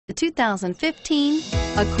The 2015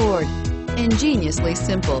 Accord. Ingeniously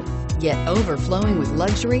simple, yet overflowing with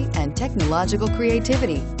luxury and technological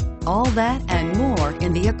creativity. All that and more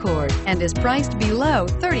in the Accord, and is priced below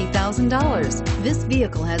 $30,000. This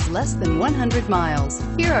vehicle has less than 100 miles.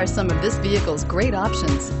 Here are some of this vehicle's great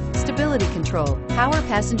options: stability control, power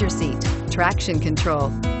passenger seat, traction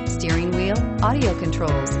control, steering wheel audio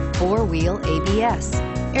controls, four-wheel ABS,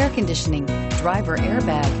 air conditioning, driver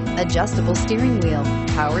airbag, adjustable steering wheel,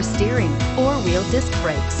 power steering, four-wheel disc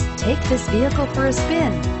brakes. Take this vehicle for a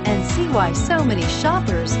spin and see why so many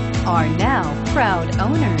shoppers are now proud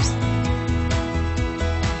owners.